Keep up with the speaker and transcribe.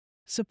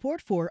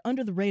Support for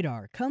Under the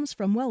Radar comes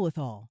from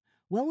Wellwithal.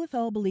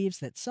 Wellwithal believes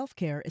that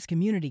self-care is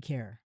community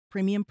care.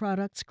 Premium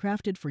products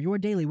crafted for your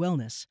daily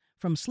wellness,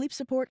 from sleep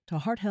support to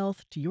heart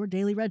health to your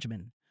daily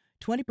regimen.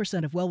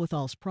 20% of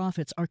Wellwithal's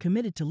profits are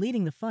committed to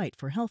leading the fight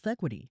for health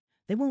equity.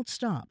 They won't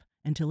stop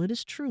until it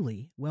is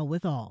truly well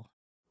with all.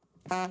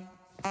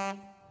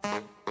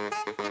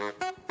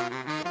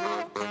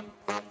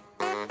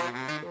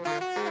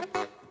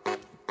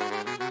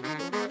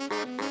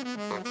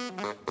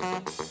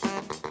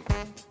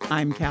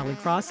 I'm Callie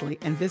Crossley,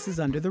 and this is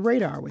Under the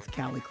Radar with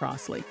Callie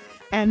Crossley.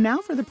 And now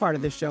for the part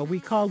of the show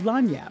we call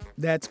Lagniappe.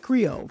 That's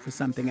Creole for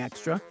something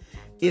extra.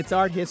 It's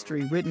art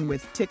history written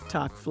with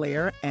TikTok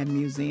flair and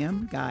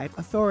museum guide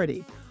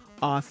authority.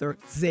 Author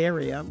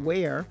Zaria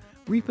Ware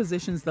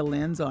repositions the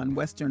lens on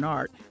Western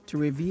art to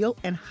reveal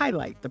and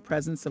highlight the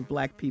presence of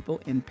Black people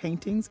in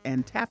paintings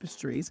and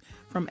tapestries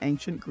from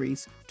ancient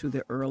Greece to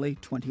the early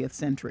 20th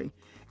century.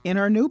 In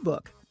her new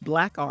book,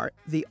 Black Art,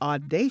 The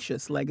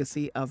Audacious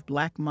Legacy of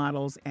Black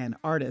Models and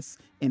Artists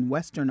in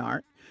Western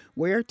Art,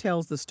 Ware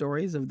tells the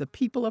stories of the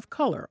people of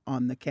color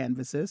on the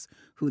canvases,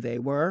 who they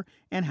were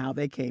and how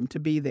they came to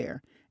be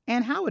there,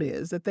 and how it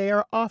is that they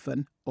are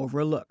often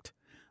overlooked.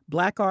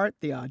 Black Art,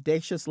 The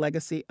Audacious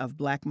Legacy of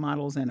Black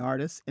Models and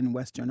Artists in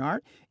Western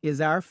Art is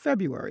our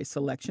February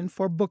selection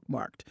for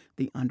Bookmarked,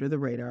 the Under the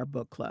Radar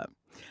Book Club.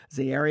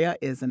 Zaria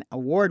is an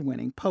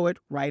award-winning poet,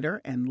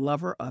 writer, and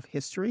lover of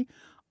history,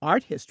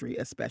 art history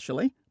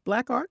especially.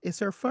 Black Art is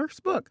her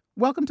first book.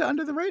 Welcome to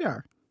Under the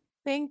Radar.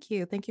 Thank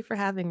you. Thank you for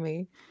having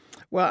me.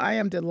 Well, I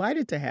am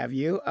delighted to have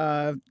you.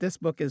 This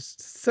book is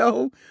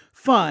so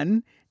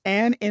fun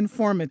and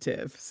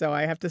informative. So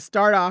I have to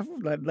start off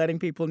letting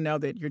people know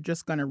that you're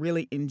just going to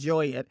really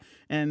enjoy it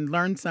and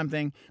learn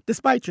something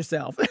despite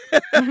yourself.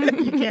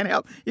 You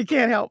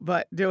can't help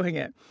but doing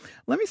it.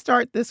 Let me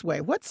start this way.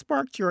 What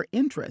sparked your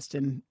interest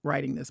in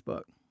writing this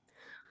book?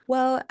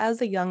 Well,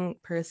 as a young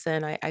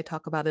person, I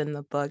talk about it in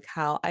the book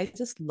how I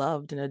just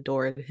loved and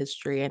adored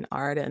history and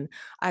art. And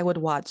I would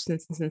watch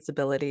Sense and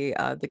Sensibility,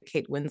 the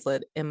Kate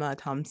Winslet, Emma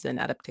Thompson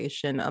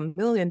adaptation a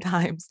million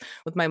times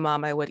with my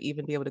mom. I would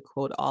even be able to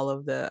quote all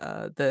of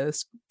the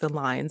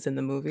lines in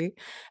the movie.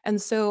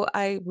 And so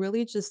I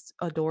really just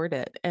adored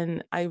it.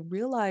 And I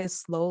realized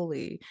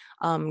slowly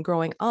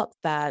growing up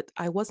that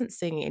I wasn't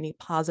seeing any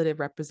positive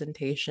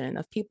representation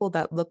of people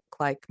that looked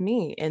like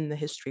me in the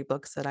history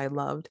books that I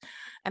loved.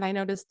 And I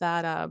noticed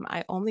that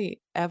I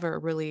only ever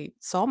really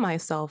saw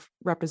myself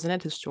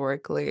represented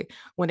historically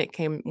when it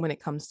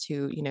comes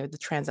to the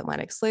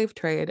transatlantic slave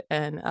trade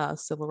and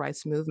civil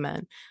rights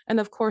movement. And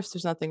of course,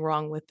 there's nothing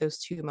wrong with those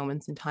two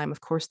moments in time.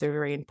 Of course, they're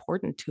very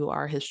important to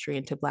our history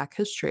and to Black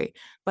history.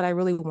 But I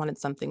really wanted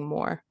something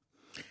more.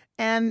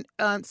 And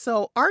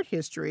so art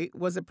history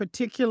was a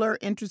particular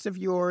interest of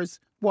yours.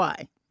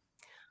 Why?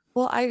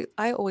 Well,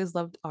 I always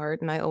loved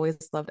art and I always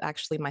loved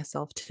actually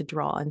myself to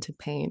draw and to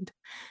paint.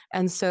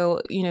 And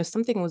so,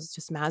 something was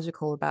just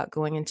magical about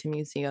going into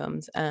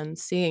museums and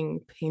seeing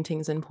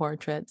paintings and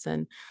portraits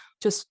and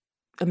just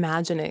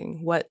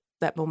imagining what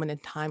that moment in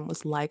time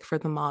was like for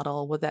the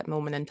model, what that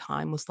moment in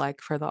time was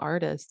like for the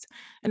artist,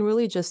 and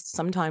really just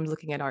sometimes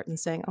looking at art and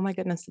saying, "Oh my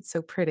goodness, it's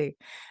so pretty."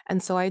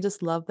 And so I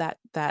just love that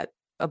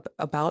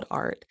about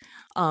art.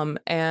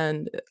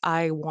 And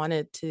I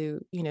wanted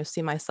to,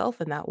 see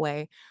myself in that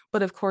way.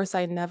 But of course,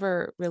 I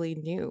never really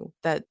knew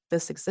that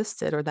this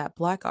existed or that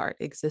Black art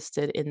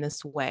existed in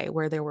this way,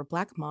 where there were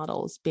Black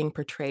models being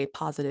portrayed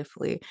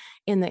positively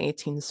in the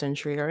 18th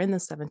century or in the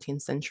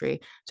 17th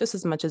century, just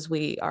as much as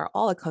we are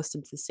all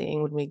accustomed to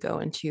seeing when we go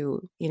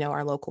into,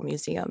 our local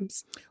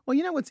museums. Well,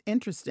 what's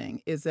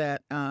interesting is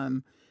that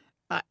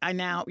I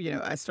now,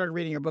 I started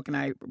reading your book and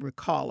I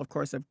recall, of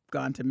course, I've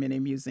gone to many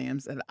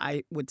museums and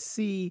I would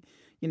see,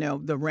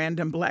 the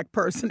random Black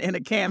person in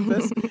a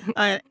canvas,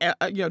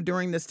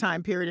 during this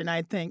time period. And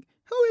I'd think,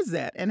 who is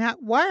that? And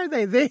why are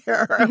they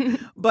there?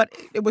 But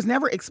it was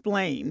never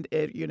explained.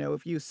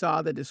 If you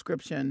saw the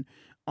description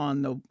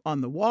on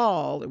the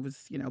wall, it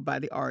was, by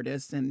the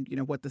artist and,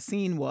 what the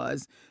scene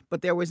was.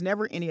 But there was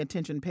never any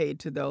attention paid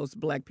to those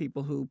Black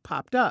people who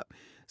popped up.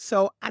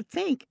 So I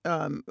think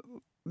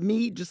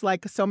me, just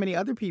like so many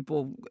other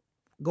people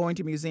going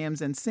to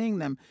museums and seeing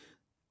them,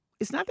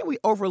 it's not that we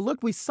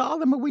overlooked, we saw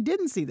them, but we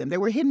didn't see them. They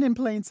were hidden in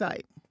plain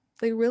sight.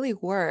 They really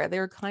were. They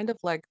were kind of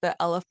like the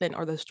elephant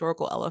or the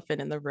historical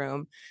elephant in the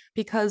room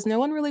because no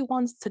one really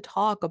wants to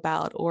talk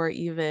about or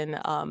even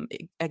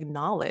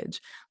acknowledge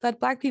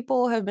that Black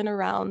people have been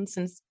around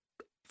since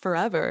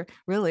forever,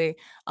 really.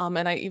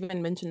 And I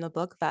even mentioned in the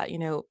book that,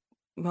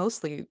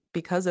 mostly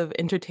because of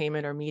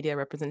entertainment or media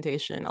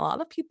representation, a lot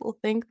of people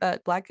think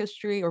that Black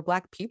history or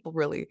Black people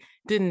really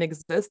didn't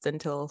exist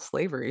until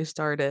slavery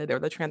started or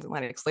the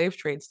transatlantic slave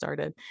trade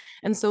started.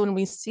 And so when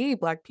we see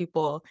Black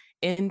people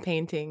in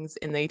paintings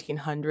in the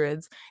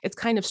 1800s, it's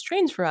kind of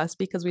strange for us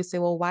because we say,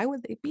 well, why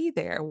would they be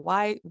there?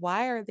 Why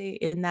are they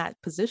in that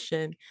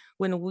position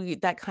when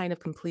that kind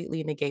of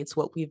completely negates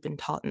what we've been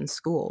taught in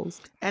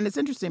schools? And it's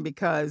interesting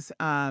because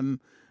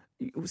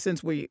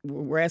since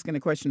we're asking the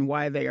question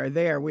why they are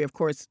there, we of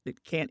course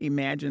can't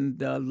imagine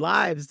the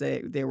lives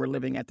they were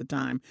living at the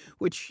time,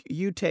 which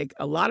you take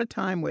a lot of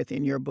time with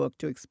in your book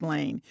to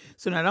explain.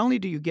 So not only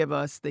do you give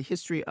us the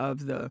history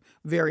of the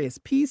various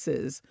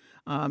pieces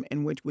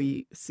in which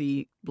we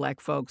see Black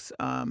folks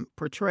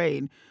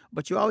portrayed,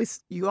 but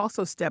you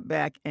also step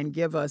back and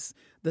give us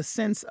the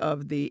sense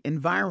of the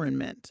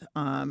environment.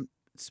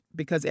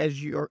 Because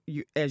as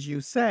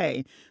you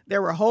say,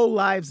 there were whole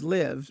lives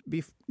lived.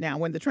 Now,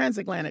 when the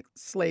transatlantic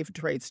slave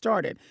trade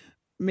started,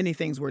 many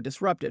things were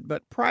disrupted.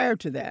 But prior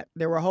to that,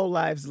 there were whole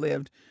lives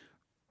lived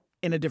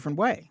in a different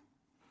way.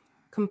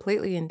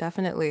 Completely and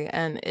definitely.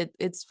 And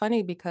it's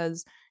funny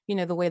because,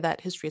 the way that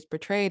history is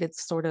portrayed,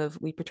 it's sort of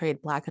we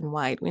portrayed black and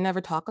white. We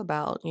never talk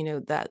about,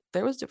 that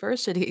there was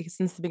diversity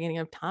since the beginning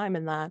of time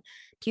and that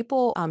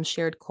people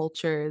shared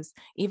cultures,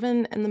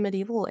 even in the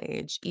medieval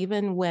age,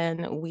 even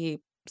when we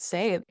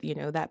say,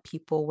 that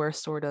people were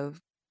sort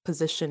of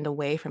positioned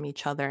away from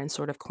each other and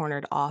sort of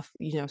cornered off,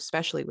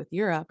 especially with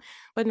Europe.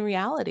 But in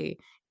reality,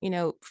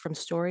 from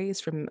stories,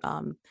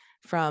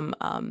 from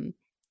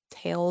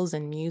tales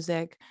and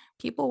music,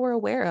 people were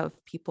aware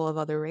of people of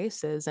other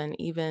races and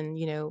even,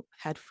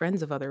 had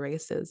friends of other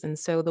races. And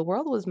so the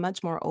world was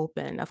much more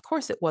open. Of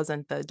course, it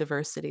wasn't the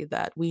diversity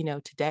that we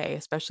know today,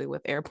 especially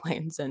with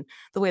airplanes and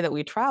the way that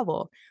we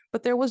travel,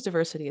 but there was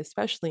diversity,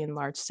 especially in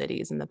large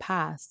cities in the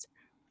past.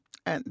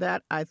 And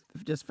that I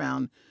just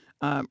found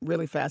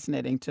really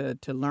fascinating to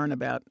learn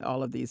about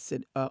all of these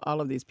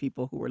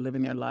people who were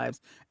living their lives.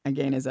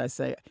 Again, as I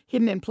say,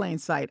 hidden in plain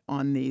sight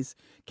on these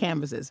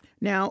canvases.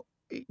 Now,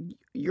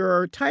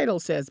 your title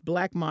says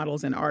Black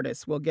Models and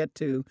Artists. We'll get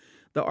to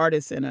the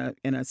artists in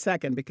a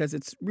second because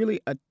it's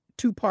really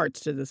two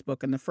parts to this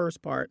book. And the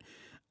first part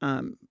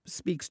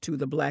speaks to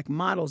the Black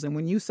models. And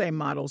when you say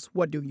models,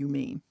 what do you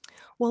mean?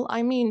 Well,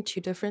 I mean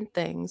two different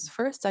things.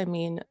 First, I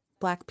mean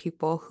Black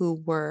people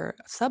who were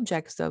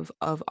subjects of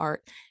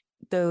art,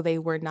 though they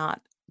were not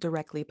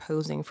directly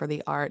posing for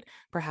the art.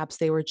 Perhaps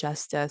they were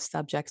just as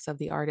subjects of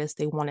the artist.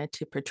 They wanted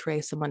to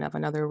portray someone of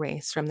another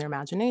race from their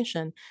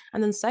imagination.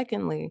 And then,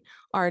 secondly,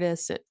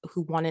 artists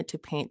who wanted to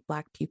paint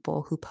Black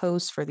people who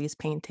posed for these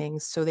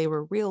paintings. So they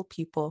were real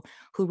people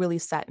who really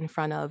sat in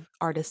front of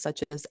artists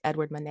such as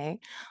Edward Manet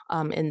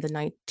in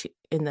the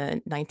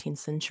 19th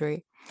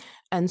century.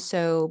 And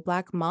so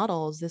Black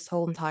models, this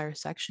whole entire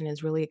section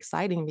is really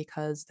exciting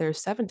because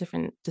there's 7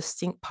 different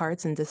distinct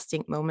parts and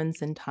distinct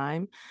moments in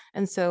time.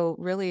 And so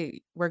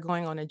really we're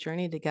going on a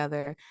journey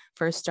together,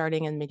 first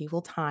starting in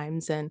medieval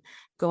times and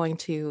going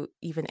to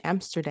even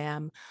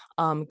Amsterdam,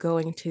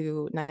 going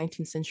to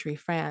 19th century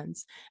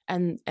France,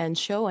 and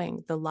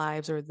showing the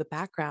lives or the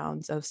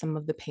backgrounds of some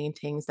of the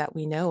paintings that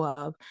we know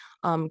of,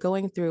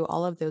 going through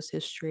all of those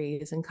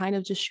histories and kind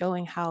of just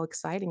showing how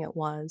exciting it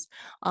was,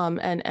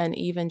 and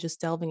even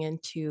just delving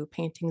into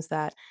paintings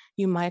that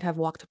you might have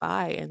walked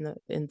by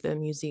in the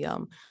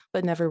museum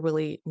but never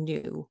really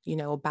knew,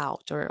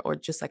 about, or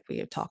just like we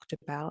had talked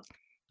about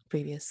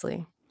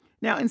previously.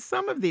 Now, in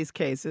some of these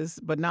cases,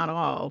 but not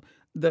all,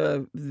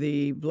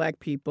 the Black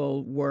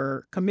people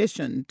were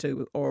commissioned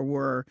to or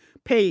were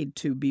paid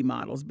to be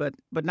models, but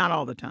not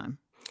all the time.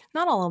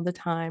 Not all of the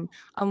time.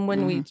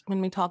 When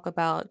Hmm. we talk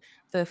about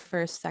the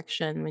first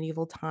section,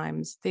 medieval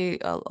times,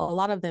 a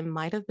lot of them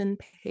might have been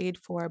paid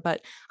for,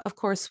 but of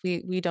course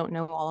we don't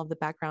know all of the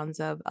backgrounds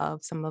of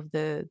some of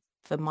the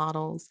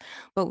models,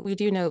 but we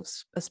do know,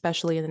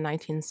 especially in the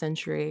 19th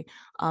century,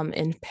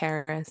 in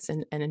Paris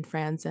and in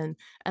France, and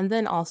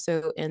then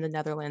also in the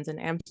Netherlands and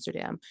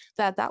Amsterdam,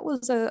 that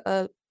was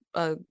a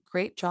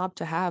great job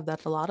to have,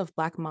 that a lot of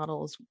Black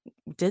models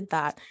did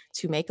that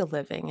to make a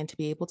living and to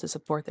be able to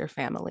support their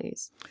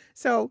families.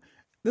 So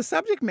the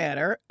subject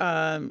matter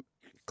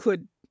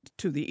could,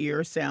 to the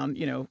ear,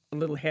 sound a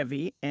little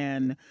heavy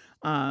and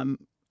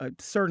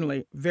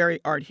certainly very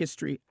art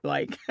history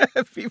like.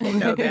 People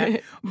know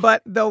that,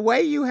 but the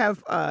way you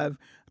have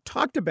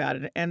talked about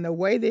it and the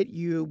way that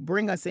you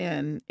bring us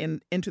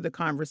into the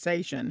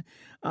conversation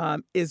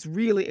is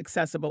really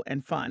accessible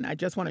and fun. I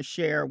just want to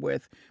share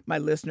with my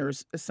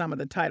listeners some of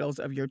the titles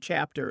of your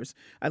chapters.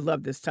 I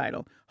love this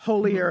title,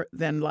 Holier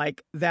Than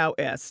Like Thou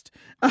Est.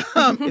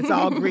 It's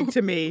all Greek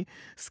to me.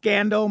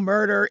 Scandal,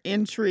 murder,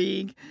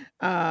 intrigue.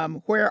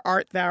 Where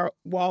art thou,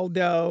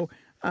 Waldo?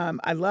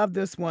 I love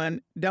this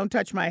one. Don't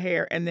touch my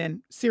hair. And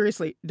then,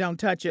 seriously, don't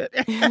touch it.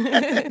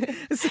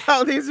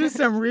 So these are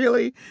some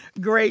really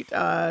great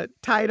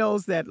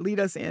titles that lead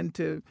us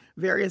into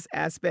various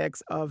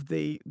aspects of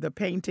the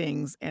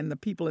paintings and the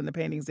people in the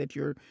paintings that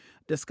you're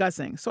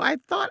discussing. So I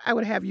thought I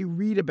would have you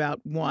read about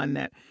one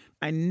that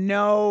I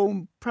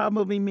know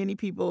probably many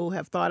people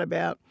have thought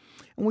about.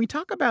 When we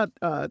talk about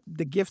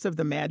the gifts of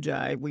the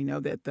Magi, we know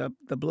that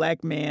the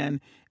Black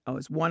man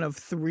is one of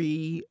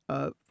 3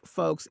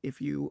 folks,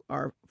 if you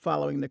are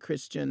following the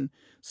Christian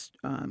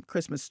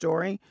Christmas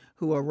story,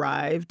 who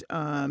arrived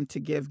to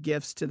give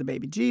gifts to the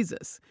baby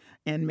Jesus.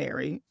 And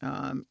Mary,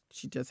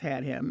 she just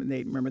had him, and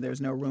they remember there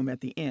was no room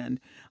at the end.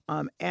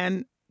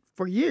 And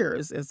for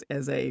years,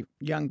 as a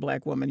young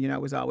Black woman, I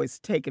was always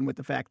taken with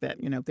the fact that,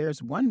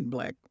 there's one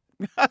Black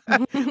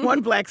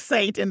one black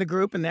saint in the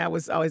group, and that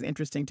was always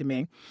interesting to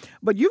me.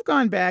 But you've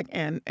gone back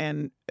and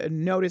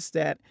noticed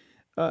that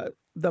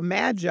the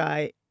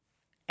Magi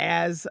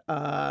as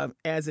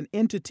an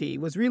entity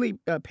was really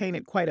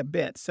painted quite a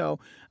bit. So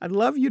I'd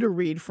love you to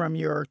read from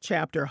your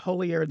chapter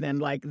 "Holier Than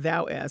Like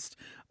Thou Est,"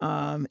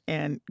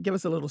 and give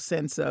us a little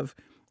sense of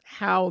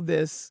how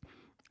this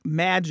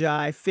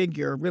Magi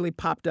figure really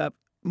popped up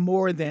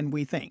more than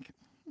we think.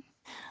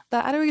 The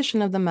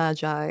adoration of the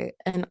Magi,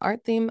 an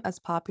art theme as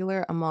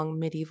popular among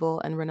medieval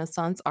and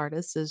Renaissance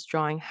artists as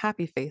drawing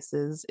happy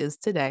faces is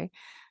today,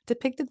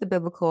 depicted the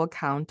biblical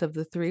account of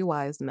the three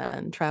wise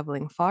men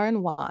traveling far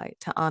and wide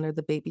to honor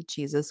the baby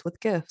Jesus with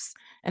gifts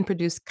and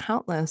produced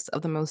countless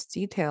of the most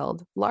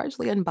detailed,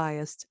 largely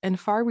unbiased, and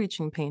far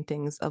reaching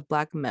paintings of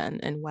Black men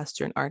in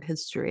Western art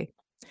history.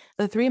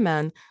 The three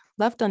men,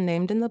 left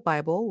unnamed in the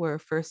Bible, were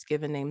first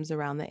given names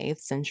around the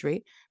 8th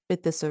century: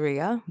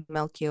 Bithesariah,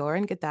 Melchior,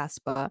 and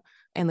Gadaspa,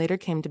 and later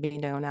came to be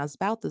known as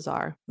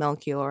Balthazar,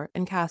 Melchior,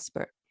 and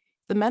Caspar.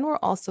 The men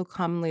were also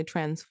commonly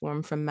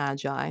transformed from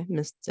magi,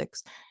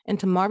 mystics,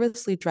 into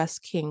marvelously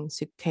dressed kings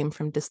who came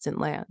from distant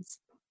lands.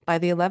 By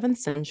the 11th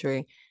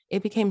century,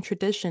 it became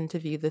tradition to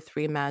view the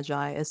three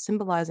magi as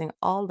symbolizing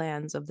all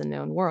lands of the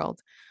known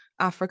world: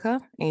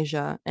 Africa,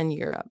 Asia, and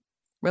Europe.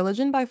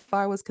 Religion by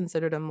far was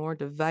considered a more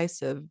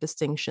divisive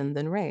distinction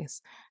than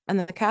race, and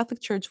the Catholic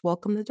Church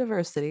welcomed the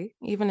diversity,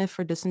 even if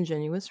for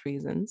disingenuous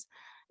reasons.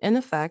 In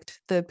effect,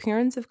 the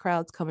appearance of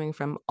crowds coming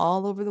from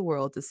all over the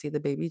world to see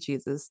the baby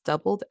Jesus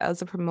doubled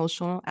as a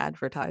promotional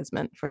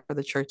advertisement for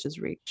the church's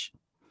reach.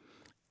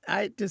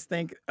 I just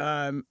think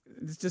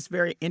it's just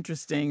very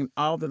interesting,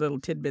 all the little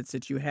tidbits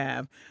that you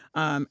have.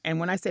 And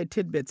when I say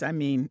tidbits, I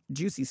mean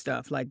juicy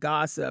stuff like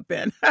gossip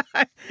and,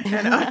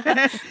 and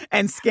That's how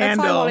I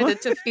scandal. wanted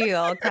it to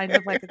feel, kind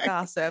of like a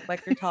gossip,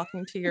 like you're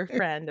talking to your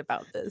friend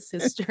about this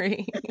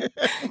history.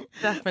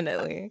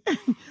 Definitely.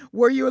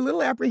 Were you a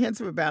little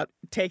apprehensive about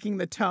taking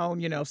the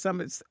tone?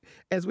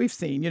 As we've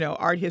seen,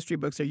 art history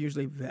books are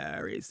usually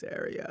very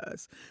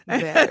serious,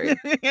 Very.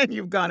 and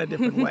you've gone a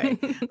different way.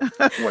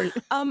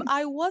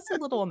 I was a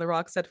little on the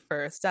rocks at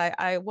first.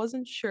 I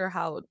wasn't sure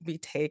how it would be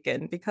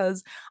taken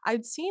because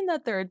I'd seen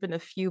that there had been a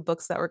few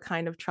books that were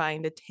kind of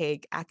trying to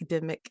take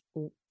academic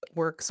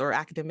works or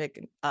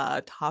academic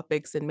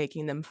topics and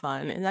making them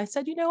fun. And I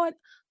said, you know what?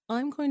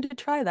 I'm going to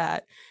try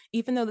that.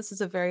 Even though this is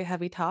a very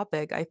heavy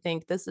topic, I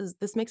think this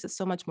makes it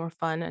so much more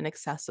fun and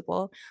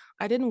accessible.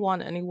 I didn't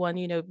want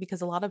anyone,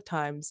 because a lot of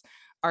times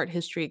art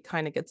history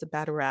kind of gets a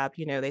bad rap.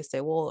 They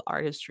say, well,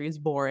 art history is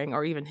boring,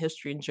 or even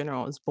history in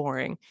general is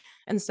boring.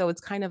 And so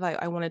it's kind of,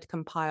 I wanted to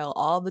compile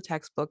all the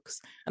textbooks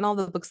and all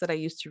the books that I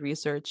used to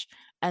research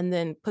and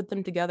then put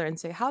them together and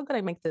say, how could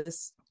I make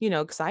this,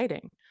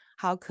 exciting?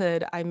 How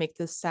could I make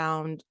this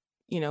sound,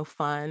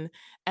 fun?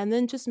 And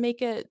then just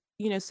make it,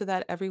 so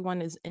that everyone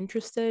is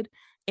interested.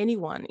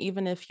 Anyone,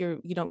 even if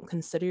you don't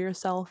consider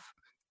yourself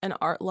an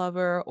art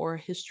lover or a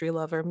history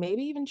lover,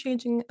 maybe even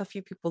changing a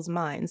few people's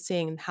minds,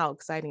 seeing how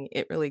exciting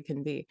it really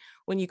can be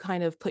when you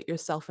kind of put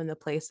yourself in the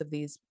place of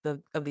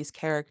these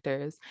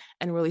characters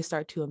and really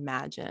start to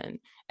imagine,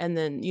 and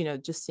then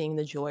just seeing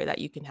the joy that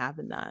you can have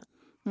in that.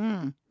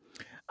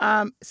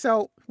 Hmm.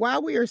 So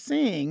while we are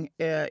seeing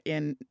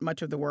in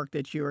much of the work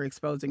that you are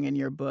exposing in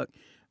your book,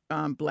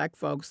 Black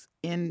folks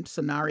in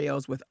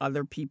scenarios with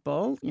other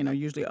people,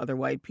 usually other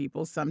white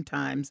people,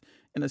 sometimes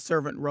in a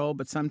servant role,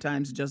 but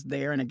sometimes just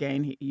there. And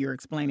again, you're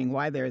explaining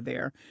why they're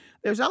there.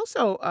 There's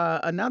also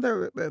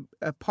another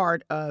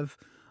part of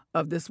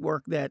this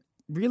work that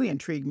really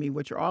intrigued me,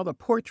 which are all the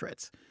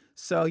portraits.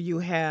 So you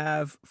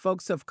have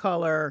folks of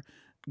color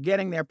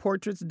getting their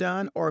portraits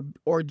done,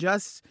 or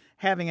just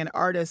having an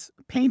artist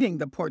painting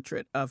the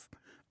portrait of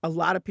a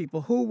lot of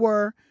people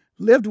who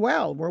lived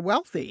well, were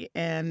wealthy,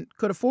 and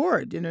could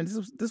afford.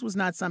 This was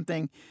not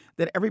something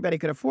that everybody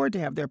could afford to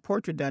have their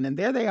portrait done. And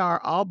there they are,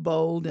 all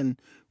bold and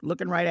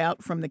looking right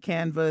out from the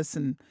canvas.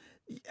 And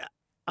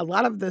a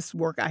lot of this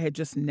work I had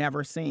just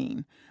never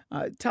seen.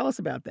 Tell us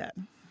about that.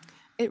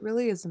 It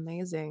really is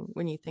amazing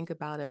when you think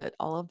about it.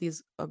 All of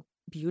these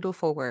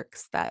beautiful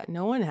works that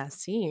no one has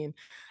seen,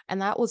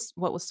 and that was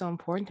what was so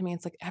important to me.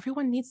 It's like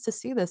everyone needs to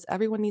see this.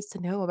 Everyone needs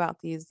to know about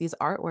these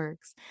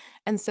artworks,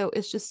 and so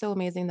it's just so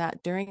amazing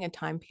that during a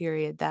time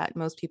period that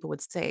most people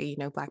would say,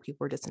 Black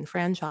people were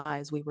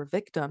disenfranchised, we were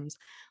victims.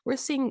 We're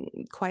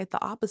seeing quite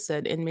the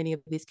opposite in many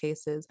of these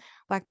cases.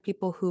 Black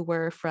people who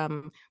were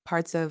from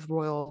parts of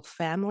royal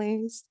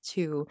families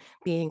to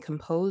being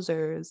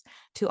composers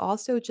to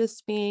also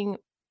just being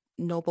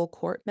noble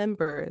court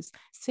members,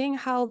 seeing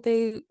how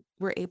they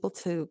were able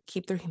to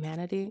keep their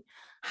humanity,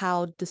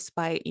 how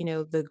despite,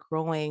 the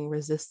growing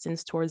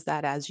resistance towards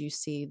that, as you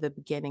see the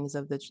beginnings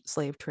of the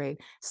slave trade,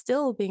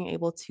 still being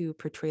able to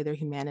portray their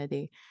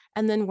humanity,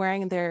 and then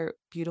wearing their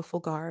beautiful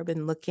garb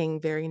and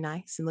looking very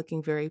nice and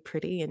looking very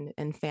pretty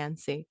and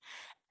fancy.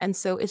 And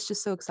so it's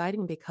just so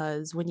exciting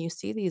because when you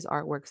see these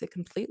artworks, it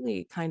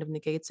completely kind of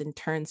negates and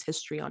turns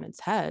history on its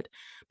head.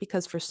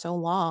 Because for so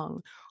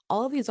long,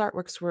 all of these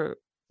artworks were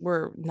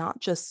were not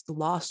just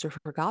lost or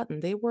forgotten,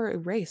 they were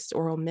erased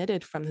or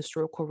omitted from the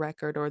historical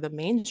record or the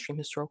mainstream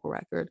historical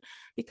record.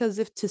 Because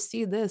if to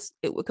see this,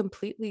 it would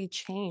completely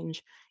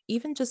change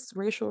even just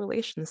racial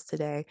relations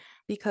today.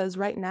 Because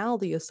right now,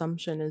 the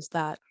assumption is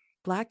that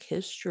Black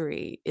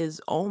history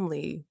is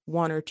only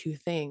one or two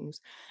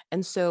things.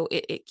 And so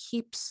it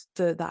keeps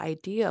the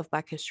idea of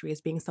Black history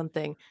as being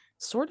something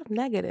sort of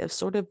negative,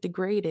 sort of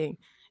degrading,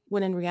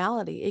 when in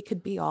reality, it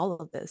could be all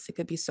of this. It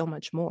could be so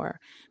much more.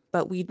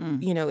 But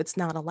Mm, it's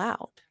not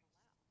allowed,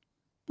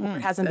 or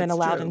it hasn't been that's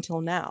allowed true.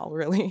 until now,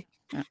 really.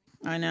 Uh,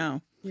 I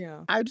know.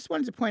 Yeah. I just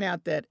wanted to point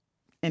out that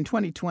in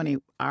 2020,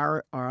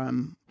 our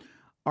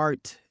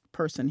art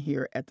person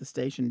here at the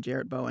station,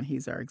 Jared Bowen,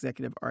 he's our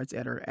executive arts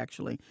editor,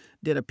 actually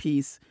did a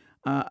piece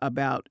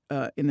about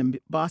in the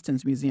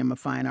Boston's Museum of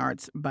Fine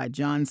Arts by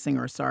John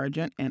Singer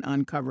Sargent, and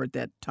uncovered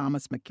that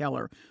Thomas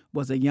McKellar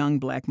was a young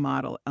Black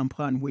model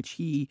upon which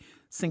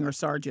Singer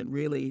Sargent,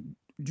 really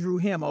drew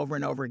him over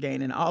and over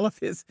again in all of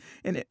his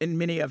in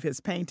many of his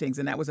paintings.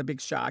 And that was a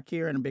big shock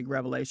here and a big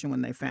revelation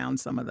when they found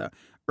some of the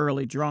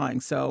early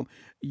drawings. So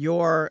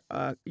your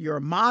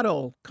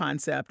model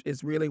concept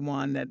is really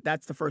one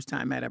that's the first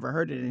time I'd ever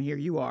heard it, and here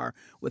you are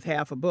with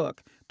half a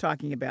book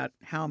talking about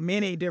how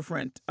many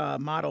different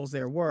models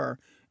there were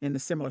in the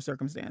similar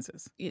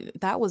circumstances.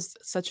 That was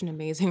such an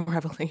amazing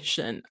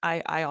revelation.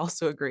 I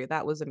also agree.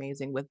 That was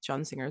amazing with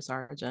John Singer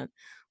Sargent.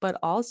 But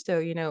also,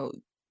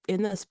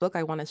 in this book,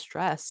 I want to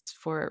stress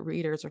for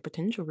readers or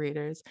potential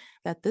readers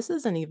that this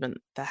isn't even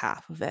the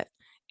half of it.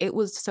 It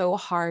was so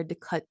hard to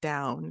cut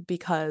down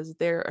because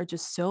there are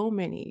just so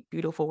many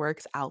beautiful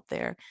works out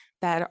there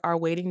that are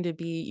waiting to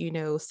be,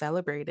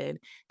 celebrated,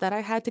 that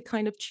I had to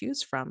kind of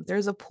choose from.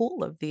 There's a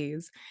pool of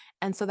these.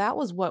 And so that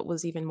was what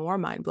was even more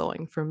mind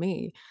blowing for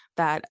me,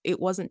 that it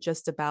wasn't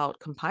just about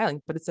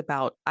compiling, but it's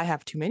about, I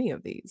have too many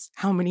of these.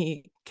 How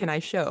many can I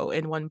show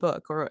in one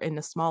book or in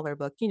a smaller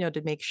book,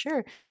 to make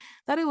sure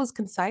that it was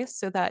concise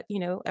so that,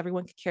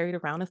 everyone could carry it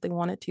around if they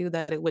wanted to,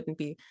 that it wouldn't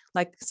be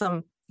like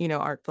some,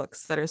 art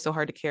books that are so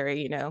hard to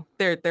carry,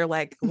 they're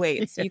like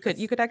weights. You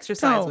Yes. could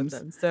exercise with Tomes.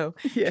 them. So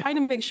Yeah, trying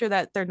to make sure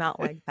that they're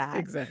not like that.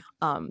 exactly.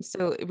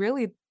 So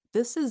really,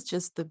 this is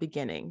just the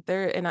beginning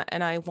there.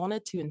 And I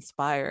wanted to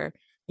inspire,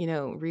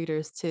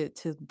 readers to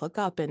look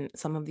up in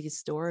some of these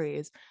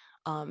stories.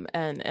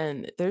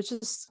 And there's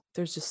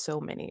just so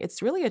many.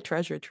 It's really a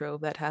treasure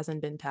trove that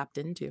hasn't been tapped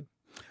into.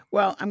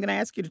 Well, I'm going to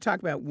ask you to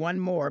talk about one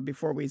more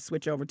before we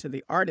switch over to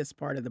the artist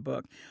part of the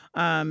book,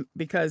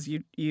 because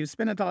you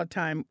spent a lot of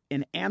time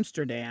in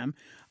Amsterdam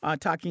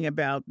talking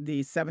about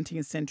the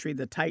 17th century,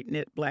 the tight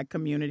knit Black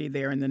community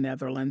there in the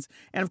Netherlands,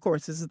 and of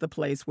course, this is the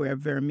place where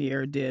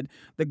Vermeer did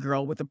The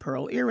Girl with the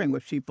Pearl Earring,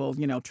 which people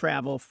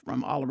travel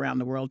from all around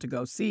the world to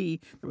go see.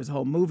 There was a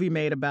whole movie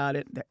made about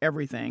it,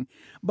 everything.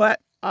 But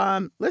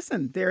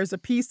listen, there's a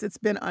piece that's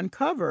been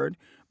uncovered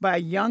by a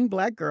young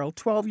Black girl,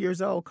 12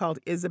 years old, called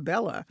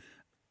Isabella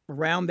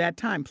around that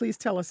time. Please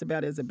tell us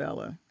about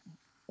Isabella.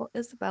 Well,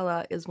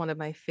 Isabella is one of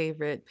my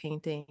favorite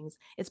paintings.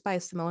 It's by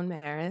Simone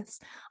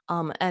Maris,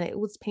 and it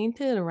was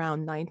painted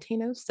around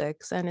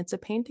 1906. And it's a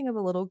painting of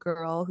a little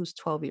girl who's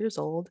 12 years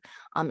old,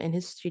 in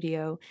his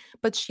studio.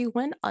 But she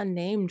went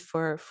unnamed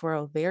for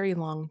a very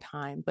long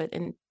time. But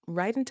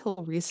right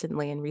until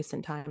recently, in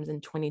recent times,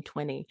 in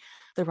 2020,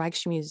 the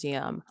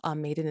Rijksmuseum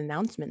made an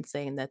announcement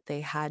saying that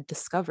they had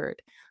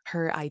discovered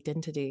her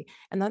identity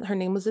and that her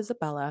name was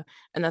Isabella,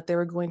 and that they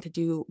were going to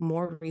do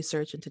more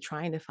research into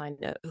trying to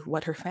find out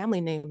what her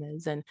family name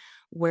is and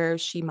where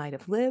she might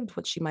have lived,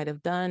 what she might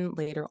have done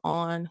later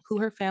on, who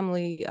her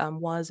family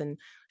was, and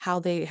how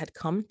they had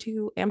come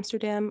to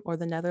Amsterdam or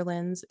the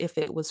Netherlands, if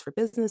it was for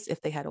business,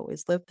 if they had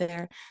always lived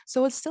there.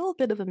 So it's still a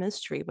bit of a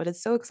mystery, but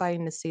it's so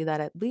exciting to see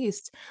that at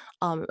least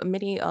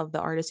many of the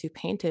artists who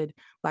painted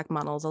Black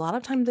models, a lot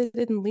of times they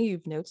didn't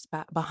leave notes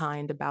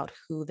behind about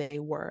who they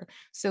were.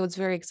 So it's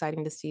very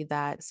exciting to see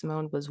that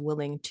Simone was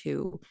willing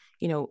to,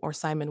 or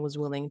Simon was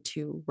willing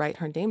to write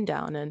her name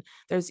down. And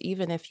there's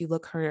even, if you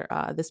look her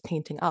this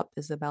painting up,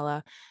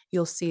 Isabella,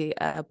 you'll see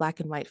a black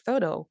and white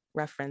photo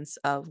reference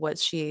of what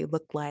she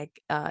looked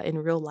like in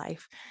real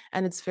life.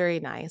 And it's very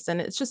nice.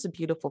 And it's just a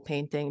beautiful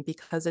painting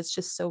because it's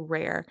just so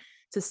rare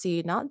to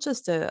see not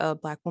just a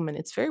Black woman.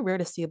 It's very rare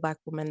to see a Black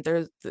woman.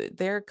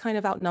 They're kind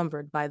of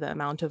outnumbered by the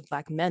amount of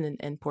Black men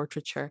in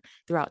portraiture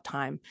throughout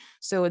time.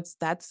 So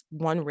that's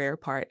one rare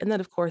part. And then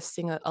of course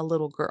seeing a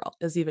little girl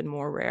is even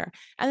more rare.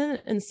 And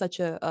then in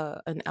such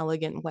an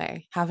elegant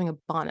way, having a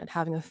bonnet,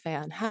 having a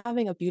fan,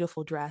 having a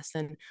beautiful dress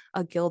and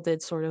a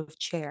gilded sort of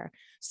chair.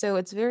 So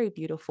it's very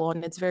beautiful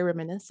and it's very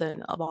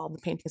reminiscent of all the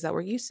paintings that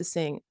we're used to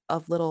seeing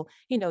of little,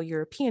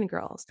 European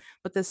girls.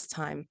 But this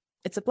time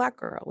it's a Black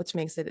girl, which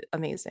makes it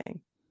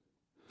amazing.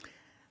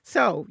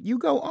 So you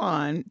go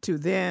on to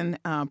then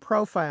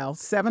profile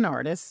 7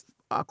 artists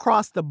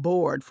across the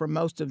board. For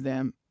most of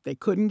them, they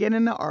couldn't get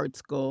into art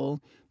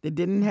school. They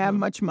didn't have Mhm.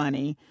 much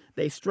money.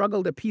 They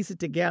struggled to piece it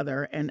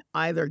together and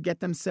either get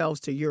themselves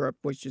to Europe,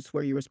 which is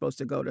where you were supposed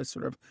to go to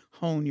sort of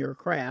hone your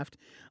craft.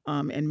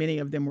 And many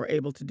of them were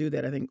able to do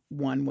that. I think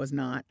one was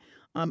not.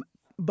 Um,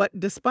 but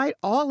despite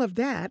all of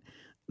that,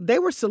 they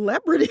were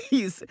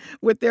celebrities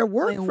with their They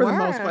work for the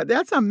most were. part.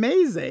 That's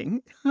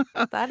amazing.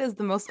 That is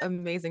the most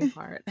amazing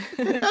part.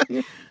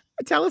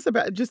 Tell us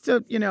about just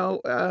to,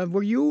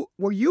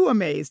 were you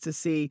amazed to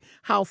see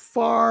how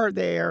far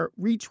their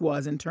reach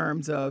was in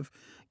terms of,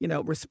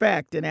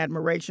 respect and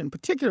admiration,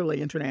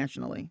 particularly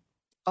internationally?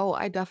 Oh,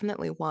 I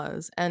definitely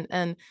was.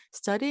 And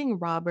studying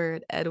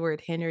Robert,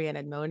 Edward, Henry, and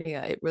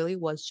Edmonia, it really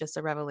was just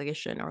a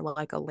revelation or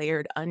like a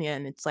layered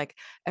onion. It's like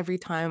every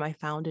time I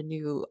found a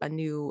new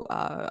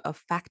a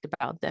fact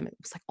about them, it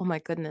was like, oh my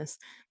goodness,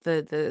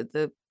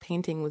 the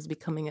painting was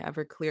becoming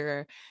ever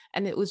clearer.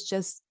 And it was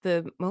just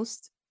the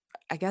most,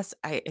 I guess,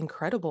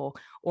 incredible,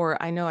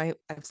 or I know I've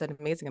said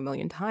amazing a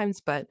million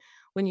times, but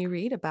when you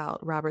read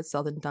about Robert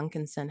Selden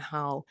Duncanson,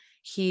 how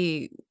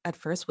he at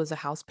first was a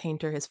house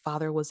painter, his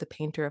father was a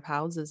painter of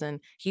houses, and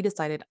he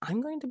decided,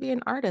 I'm going to be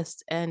an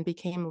artist, and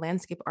became a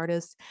landscape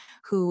artist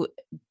who,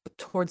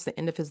 towards the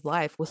end of his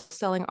life, was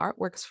selling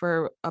artworks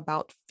for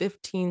about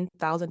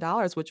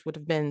 $15,000, which would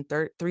have been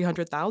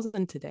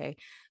 300,000 today.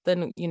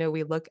 Then,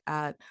 we look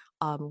at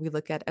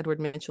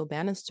Edward Mitchell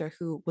Bannister,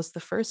 who was the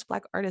first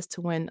Black artist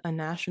to win a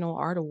national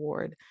art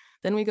award.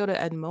 Then we go to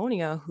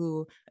Edmonia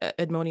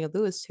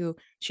Lewis, who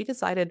she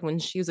decided when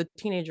she was a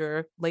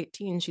teenager, late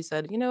teen, she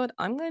said, you know what,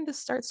 I'm going to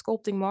start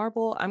sculpting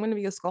marble. I'm going to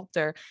be a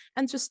sculptor.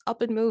 And just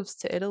up and moves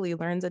to Italy,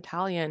 learns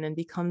Italian, and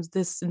becomes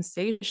this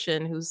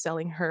sensation who's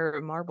selling her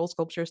marble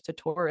sculptures to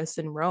tourists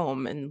in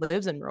Rome and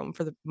lives in Rome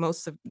for the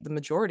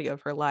majority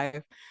of her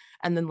life.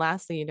 And then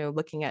lastly,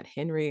 looking at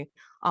Henry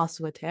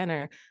Ossawa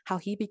Tanner, how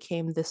he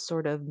became this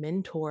sort of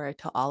mentor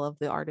to all of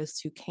the artists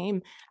who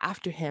came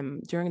after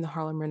him during the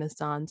Harlem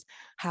Renaissance,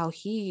 how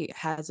he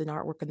has an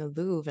artwork in the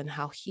Louvre, and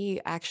how he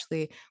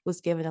actually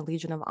was given a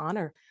Legion of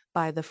Honor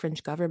by the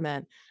French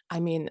government. I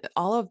mean,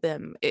 all of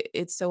them,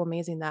 it's so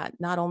amazing that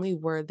not only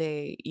were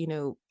they,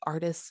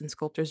 artists and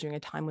sculptors during a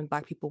time when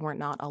Black people were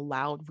not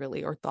allowed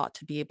really or thought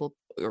to be able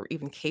or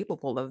even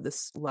capable of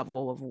this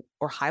level of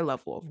or high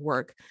level of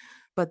work,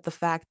 but the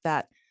fact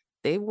that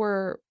they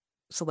were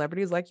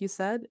celebrities, like you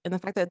said, and the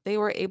fact that they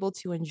were able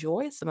to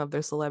enjoy some of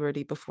their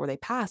celebrity before they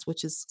passed,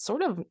 which is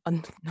sort of a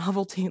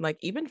novelty, like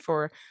even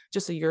for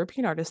just a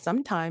European artist,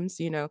 sometimes,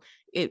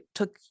 it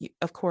took,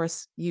 of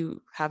course,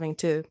 you having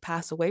to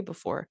pass away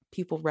before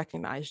people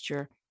recognized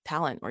your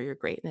talent or your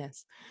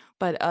greatness.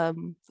 But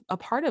a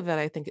part of it,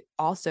 I think,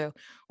 also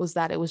was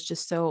that it was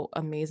just so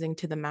amazing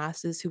to the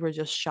masses who were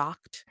just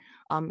shocked,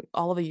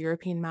 all of the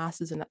European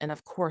masses, and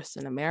of course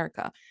in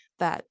America,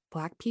 that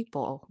Black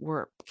people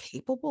were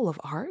capable of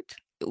art.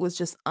 It was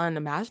just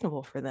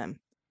unimaginable for them.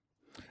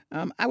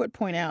 I would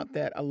point out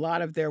that a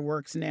lot of their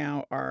works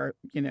now are,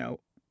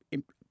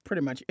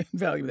 pretty much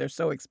invaluable. They're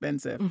so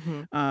expensive.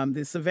 Mhm.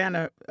 The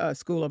Savannah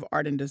School of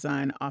Art and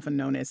Design, often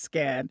known as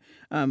SCAD,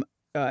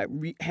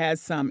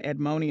 has some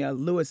Edmonia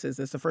Lewises.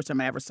 It's the first time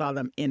I ever saw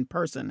them in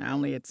person. I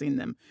only had seen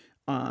them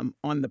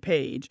on the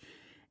page.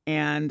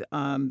 And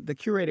the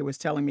curator was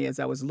telling me as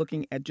I was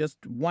looking at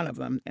just one of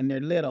them, and they're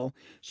little,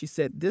 she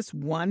said, this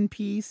one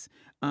piece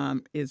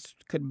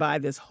could buy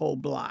this whole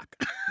block.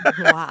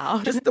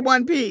 Wow. Just the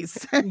one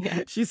piece.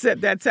 Yeah. She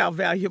said that's how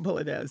valuable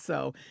it is.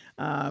 So,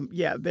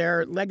 yeah,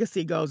 their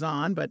legacy goes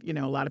on, but, a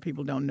lot of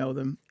people don't know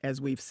them, as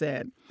we've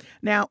said.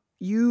 Now,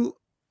 you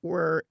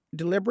were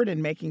deliberate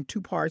in making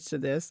two parts to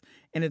this,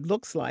 and it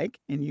looks like,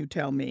 and you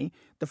tell me,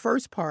 the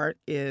first part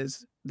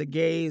is the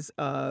gaze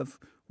of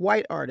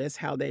white artists,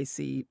 how they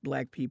see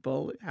Black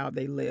people, how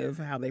they live,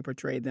 how they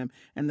portray them.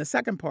 And the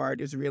second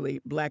part is really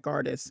Black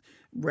artists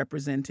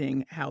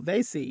representing how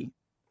they see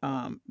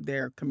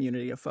their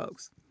community of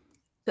folks.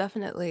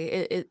 Definitely.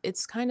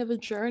 It's kind of a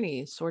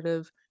journey, sort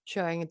of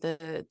showing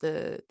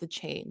the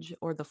change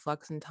or the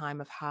flux in time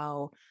of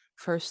how,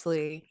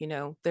 firstly,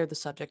 they're the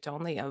subject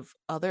only of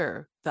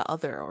the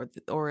other,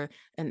 or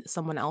and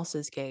someone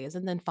else's gaze,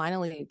 and then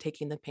finally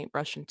taking the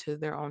paintbrush into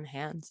their own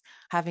hands,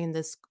 having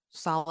this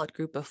solid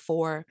group of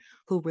four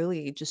who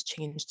really just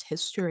changed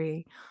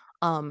history,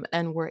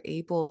 and were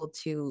able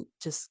to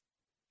just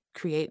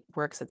create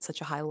works at such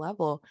a high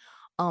level.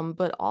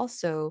 But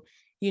also,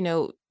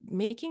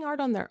 making art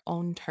on their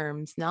own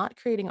terms, not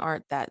creating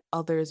art that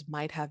others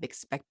might have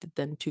expected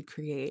them to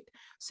create.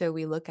 So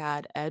we look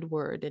at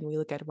Edward and we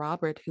look at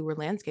Robert, who were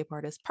landscape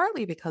artists,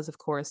 partly because, of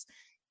course,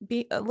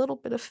 be a little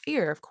bit of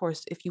fear. Of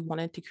course, if you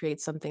wanted to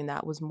create something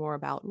that was more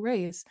about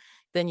race,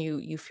 then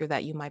you fear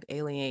that you might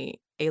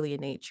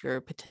alienate your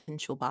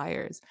potential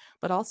buyers.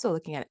 But also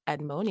looking at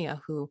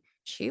Edmonia, who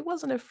she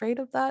wasn't afraid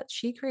of that.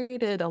 She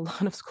created a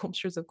lot of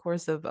sculptures, of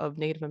course, of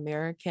Native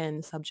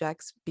American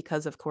subjects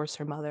because, of course,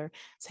 her mother's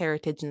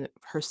heritage and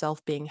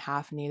herself being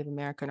half Native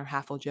American or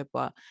half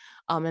Ojibwa,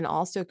 and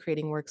also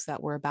creating works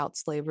that were about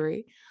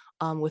slavery,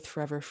 with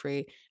Forever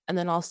Free, and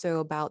then also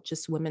about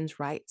just women's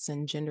rights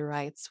and gender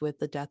rights with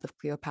the death of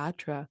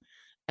Cleopatra.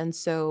 And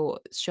so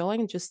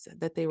showing just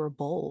that they were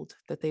bold,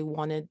 that they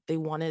wanted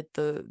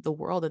the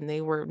world, and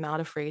they were not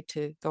afraid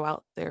to go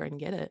out there and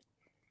get it.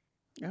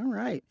 All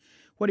right.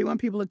 What do you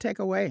want people to take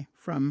away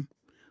from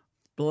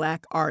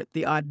Black art,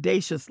 the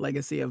audacious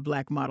legacy of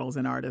Black models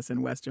and artists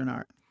in Western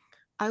art?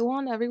 I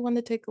want everyone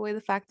to take away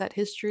the fact that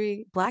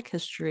history, Black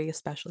history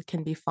especially,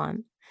 can be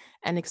fun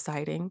and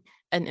exciting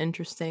and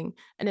interesting.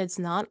 And it's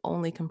not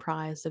only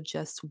comprised of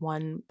just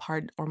one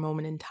part or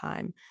moment in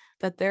time,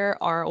 that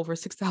there are over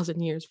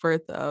 6,000 years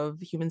worth of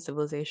human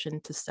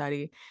civilization to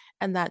study,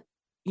 and that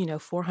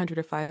 400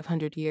 or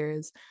 500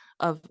 years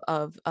of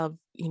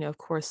of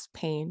course,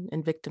 pain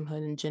and victimhood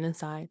and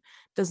genocide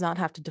does not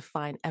have to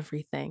define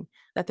everything,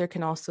 that there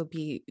can also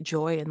be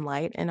joy and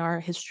light in our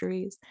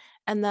histories,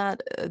 and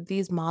that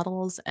these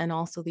models and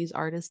also these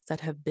artists that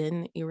have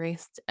been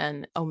erased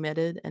and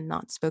omitted and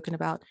not spoken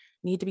about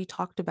need to be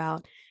talked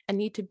about and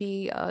need to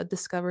be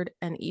discovered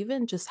and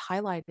even just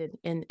highlighted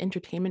in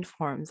entertainment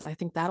forms. I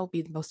think that'll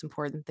be the most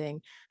important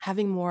thing.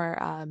 Having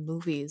more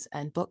movies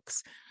and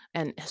books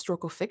and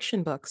historical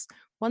fiction books,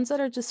 ones that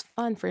are just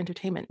fun for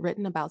entertainment,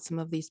 written about some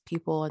of these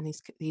people and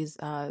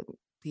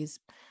these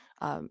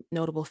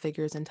notable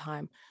figures in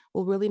time,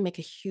 will really make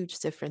a huge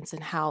difference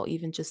in how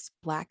even just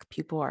Black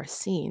people are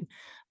seen.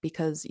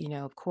 Because,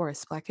 of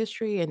course, Black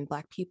history and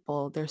Black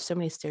people, there's so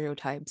many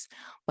stereotypes.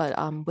 But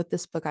with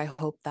this book, I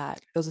hope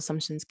that those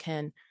assumptions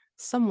can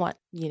somewhat,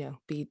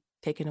 be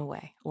taken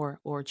away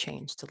or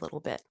changed a little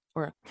bit.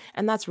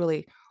 And that's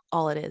really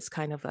all it is,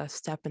 kind of a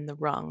step in the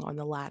rung on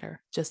the ladder,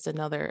 just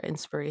another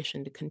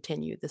inspiration to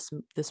continue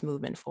this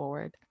movement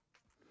forward.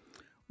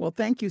 Well,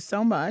 thank you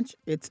so much.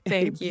 It's a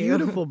Thank you.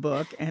 beautiful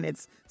book, and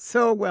it's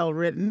so well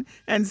written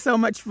and so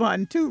much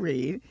fun to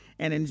read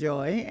and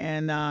enjoy.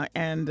 And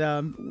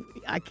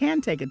I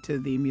can take it to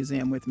the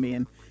museum with me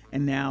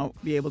and now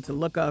be able to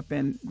look up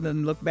and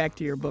then look back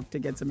to your book to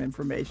get some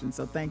information.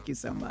 So thank you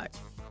so much.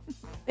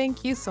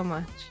 Thank you so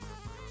much.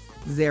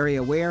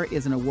 Zaria Ware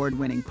is an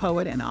award-winning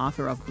poet and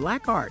author of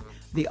Black Art,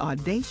 The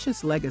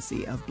Audacious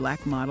Legacy of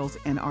Black Models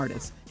and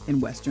Artists in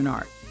Western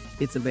Art.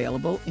 It's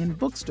available in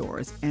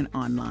bookstores and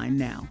online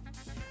now.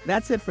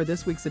 That's it for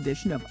this week's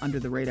edition of Under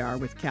the Radar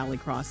with Callie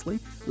Crossley.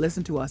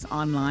 Listen to us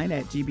online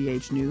at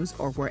GBH News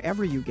or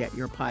wherever you get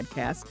your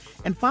podcasts,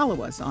 and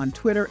follow us on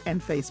Twitter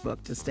and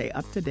Facebook to stay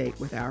up to date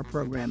with our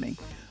programming.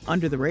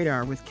 Under the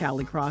Radar with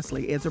Callie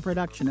Crossley is a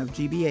production of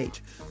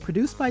GBH,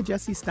 produced by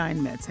Jesse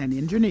Steinmetz and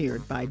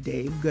engineered by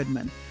Dave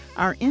Goodman.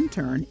 Our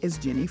intern is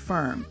Jenny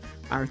Firm.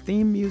 Our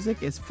theme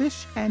music is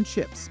Fish and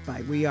Chips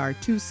by We Are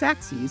Two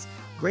Saxies,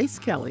 Grace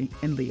Kelly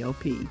and Leo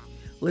P.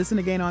 Listen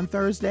again on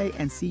Thursday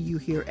and see you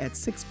here at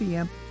 6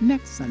 p.m.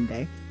 next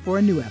Sunday for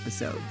a new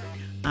episode.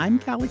 I'm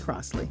Callie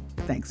Crossley.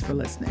 Thanks for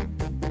listening.